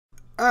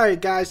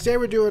Alright guys, today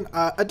we're doing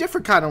a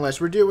different kind of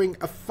list. We're doing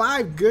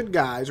 5 good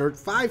guys, or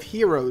 5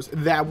 heroes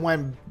that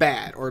went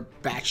bad, or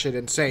batshit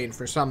insane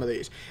for some of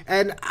these.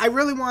 And I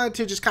really wanted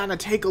to just kind of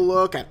take a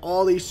look at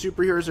all these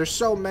superheroes. There's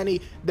so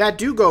many that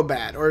do go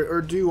bad,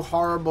 or do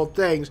horrible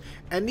things.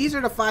 And these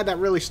are the 5 that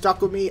really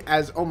stuck with me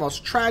as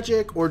almost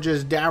tragic, or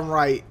just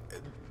downright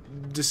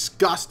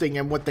disgusting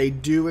in what they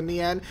do in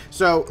the end.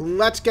 So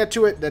let's get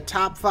to it. The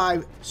top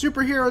 5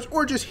 superheroes,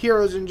 or just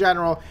heroes in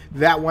general,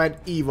 that went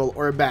evil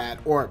or bad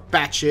or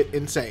batshit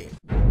insane.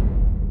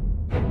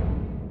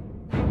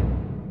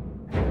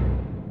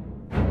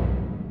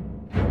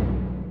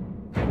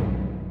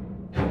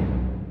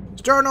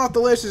 Starting off the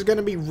list is going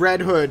to be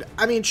Red Hood.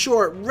 I mean,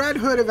 sure, Red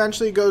Hood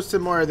eventually goes to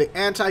more of the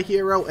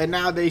anti-hero, and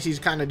nowadays he's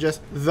kind of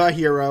just the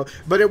hero,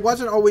 but it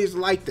wasn't always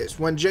like this.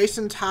 When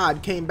Jason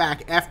Todd came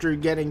back after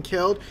getting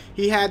killed,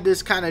 he had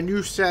this kind of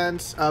new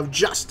sense of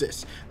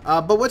justice.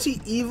 But was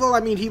he evil? I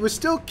mean, he was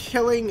still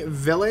killing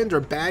villains or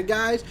bad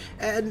guys,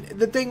 and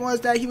the thing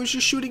was that he was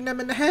just shooting them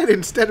in the head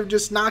instead of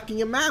just knocking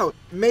them out.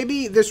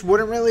 Maybe this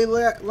wouldn't really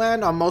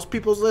land on most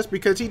people's list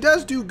because he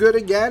does do good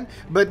again,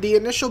 but the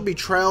initial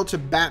betrayal to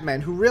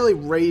Batman, who really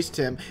raised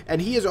him,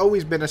 and he has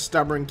always been a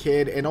stubborn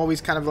kid and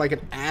always kind of like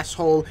an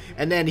asshole,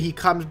 and then he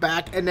comes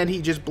back and then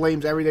he just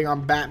blames everything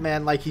on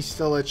Batman like he's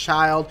still a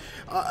child.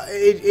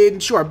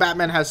 Sure,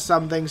 Batman has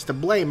some things to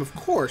blame, of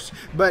course,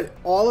 but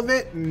all of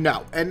it,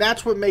 no. And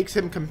that's what makes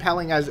him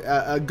compelling as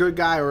a good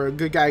guy, or a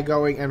good guy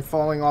going and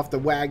falling off the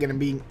wagon and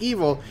being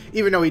evil.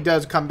 Even though he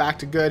does come back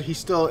to good, he's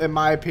still, in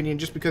my opinion,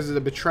 just because of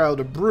the betrayal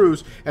to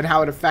Bruce and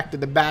how it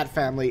affected the Bat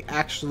family,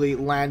 actually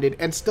landed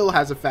and still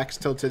has effects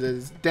till to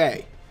this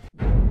day.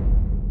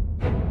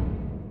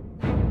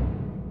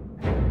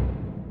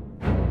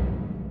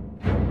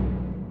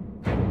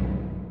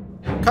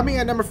 Coming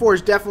at number 4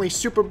 is definitely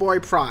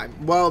Superboy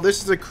Prime. Well,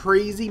 this is a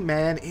crazy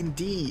man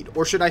indeed,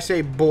 or should I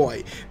say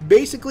boy.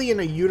 Basically, in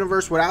a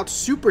universe without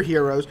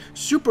superheroes,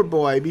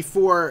 Superboy,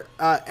 before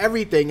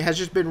everything, has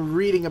just been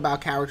reading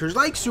about characters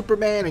like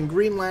Superman and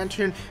Green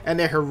Lantern and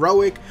their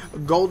heroic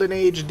Golden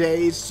Age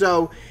days,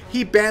 so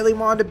he badly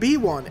wanted to be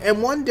one.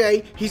 And one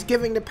day, he's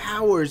giving the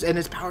powers, and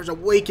his powers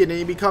awaken, and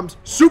he becomes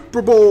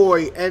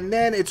Superboy, and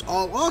then it's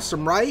all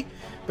awesome, right?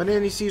 But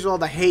then he sees all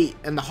the hate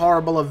and the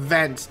horrible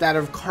events that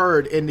have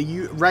occurred in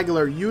the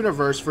regular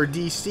universe for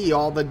DC,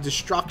 all the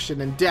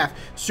destruction and death,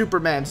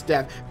 Superman's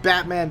death,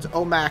 Batman's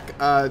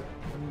OMAC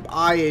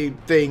eye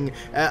thing,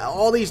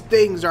 all these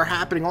things are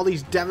happening, all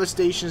these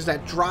devastations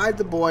that drive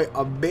the boy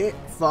a bit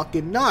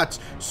fucking nuts.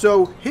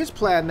 So his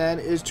plan then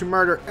is to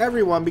murder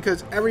everyone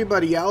because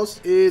everybody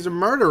else is a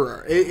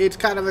murderer. It's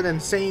kind of an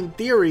insane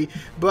theory,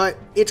 but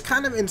it's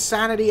kind of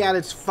insanity at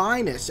its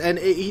finest, and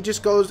he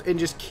just goes and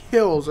just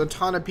kills a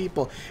ton of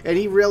people, and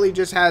he really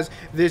just has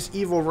this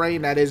evil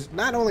reign that is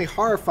not only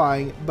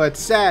horrifying but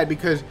sad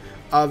because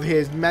of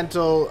his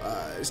mental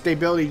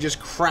stability just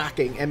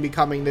cracking and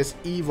becoming this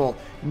evil,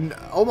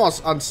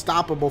 almost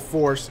unstoppable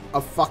force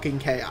of fucking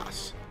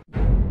chaos.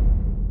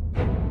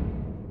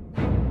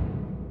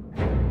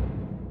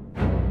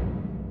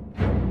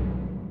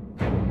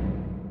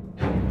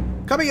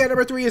 Coming at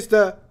number 3 is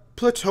the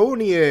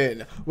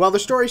Plutonian. Well, the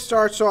story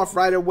starts off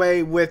right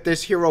away with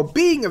this hero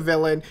being a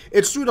villain.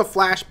 It's through the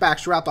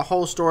flashbacks throughout the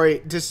whole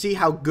story to see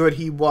how good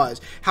he was,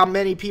 how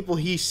many people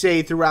he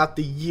saved throughout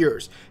the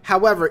years.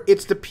 However,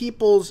 it's the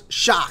people's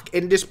shock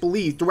and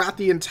disbelief throughout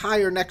the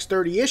entire next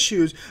 30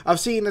 issues of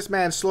seeing this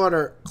man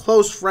slaughter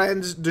close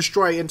friends,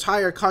 destroy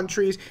entire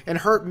countries, and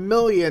hurt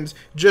millions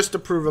just to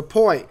prove a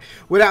point.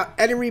 Without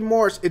any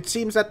remorse, it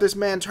seems that this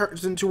man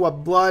turns into a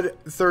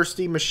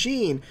bloodthirsty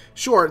machine.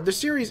 Sure, the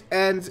series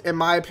ends, in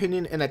my opinion,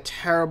 in a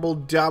terrible,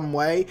 dumb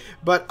way,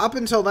 but up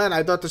until then,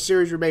 I thought the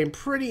series remained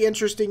pretty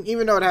interesting,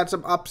 even though it had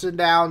some ups and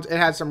downs. It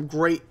had some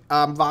great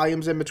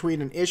volumes in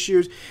between and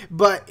issues,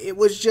 but it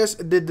was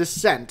just the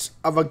descent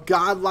of a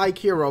godlike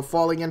hero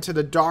falling into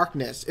the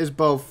darkness is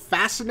both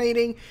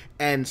fascinating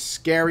and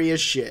scary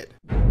as shit.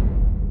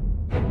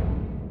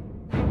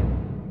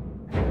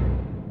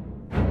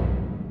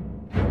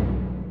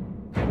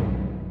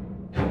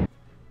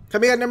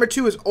 Coming at number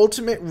 2 is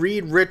Ultimate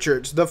Reed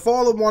Richards, the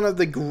fall of one of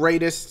the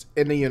greatest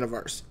in the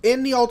universe.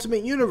 In the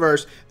Ultimate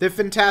Universe, the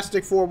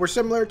Fantastic Four were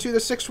similar to the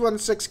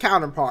 616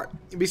 counterpart.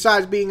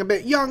 Besides being a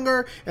bit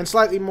younger and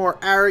slightly more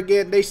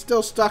arrogant, they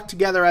still stuck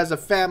together as a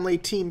family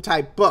team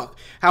type book.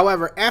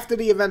 However, after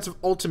the events of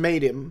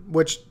Ultimatum,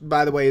 which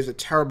by the way is a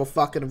terrible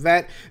fucking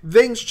event,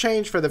 things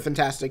changed for the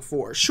Fantastic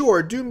Four.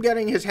 Sure, Doom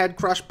getting his head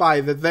crushed by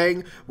the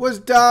Thing was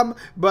dumb,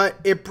 but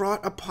it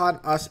brought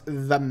upon us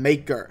the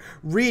Maker.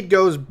 Reed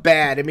goes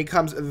bad and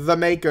becomes the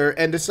Maker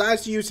and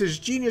decides to use his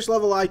genius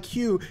level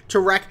IQ to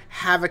wreak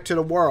havoc to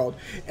the world,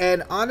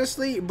 and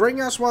honestly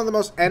bring us one of the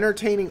most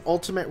entertaining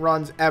Ultimate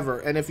runs ever.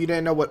 And if you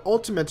didn't know what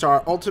Ultimates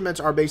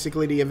are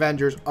basically the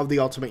Avengers of the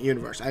Ultimate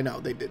Universe. I know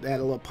they had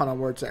a little pun on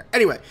words there.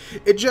 Anyway,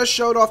 it just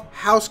showed off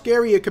how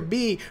scary it could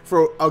be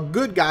for a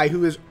good guy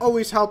who has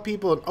always helped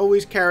people and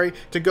always carry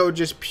to go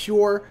just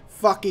pure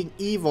fucking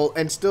evil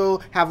and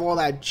still have all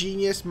that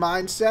genius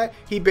mindset.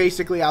 He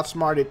basically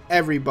outsmarted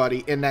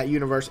everybody in that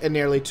universe and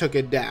nearly took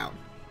it down.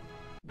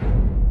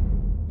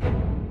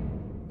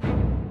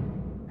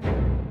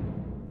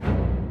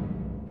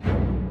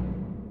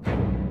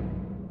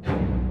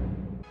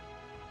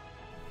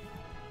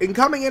 And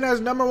coming in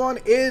as number 1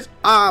 is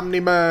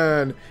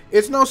Omni-Man.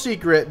 It's no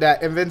secret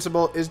that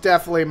Invincible is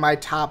definitely my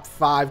top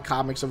 5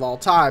 comics of all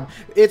time.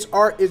 Its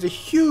art is a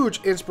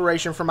huge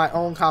inspiration for my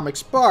own comic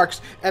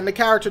Sparks, and the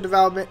character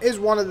development is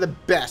one of the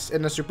best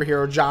in the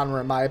superhero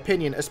genre in my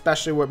opinion,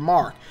 especially with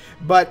Mark.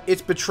 But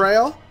its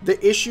betrayal,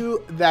 the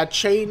issue that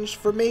changed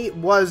for me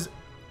was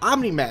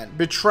Omni-Man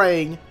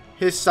betraying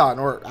his son,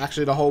 or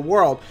actually the whole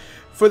world.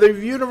 For the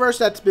universe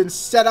that's been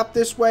set up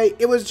this way,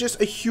 it was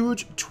just a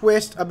huge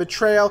twist, a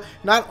betrayal.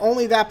 Not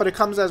only that, but it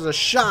comes as a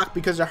shock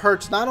because it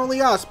hurts not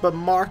only us, but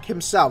Mark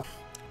himself.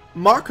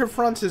 Mark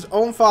confronts his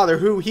own father,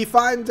 who he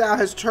finds out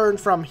has turned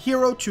from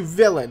hero to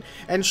villain.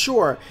 And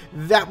sure,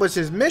 that was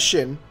his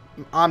mission,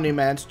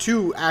 Omni-Man's,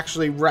 to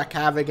actually wreak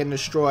havoc and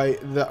destroy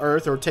the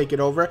Earth or take it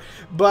over,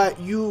 but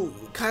you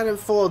kind of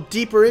fall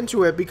deeper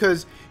into it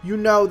because you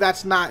know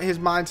that's not his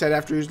mindset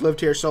after he's lived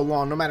here so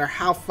long, no matter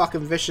how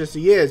fucking vicious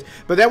he is.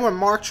 But then when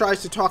Mark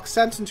tries to talk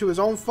sense into his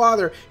own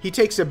father, he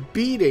takes a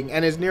beating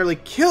and is nearly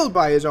killed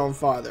by his own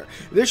father.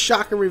 This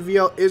shocking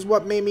reveal is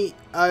what made me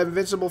an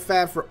Invincible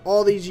fan for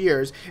all these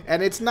years,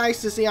 and it's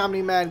nice to see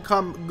Omni-Man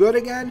come good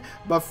again,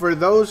 but for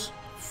those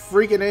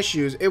freaking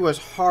issues, it was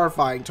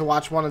horrifying to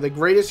watch one of the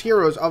greatest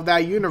heroes of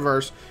that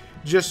universe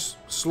just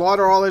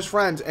slaughter all his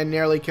friends and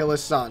nearly kill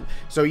his son.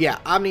 So yeah,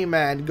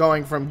 Omni-Man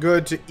going from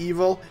good to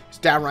evil is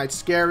downright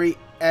scary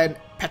and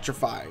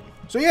petrifying.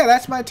 So yeah,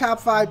 that's my top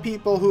 5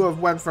 people who have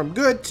went from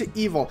good to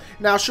evil.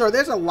 Now sure,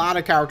 there's a lot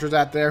of characters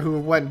out there who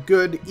went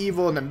good,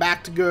 evil, and then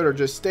back to good, or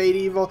just stayed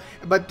evil.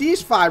 But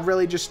these 5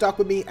 really just stuck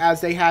with me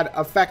as they had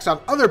effects on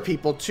other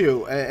people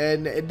too.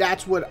 And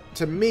that's what,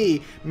 to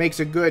me, makes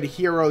a good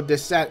hero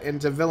descent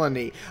into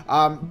villainy.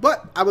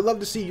 But I would love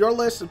to see your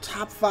list of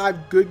top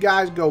 5 good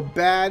guys go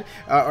bad,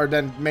 or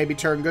then maybe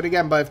turn good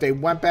again. But if they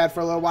went bad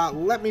for a little while,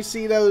 let me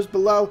see those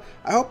below.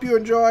 I hope you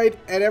enjoyed,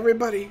 and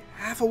everybody,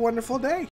 have a wonderful day.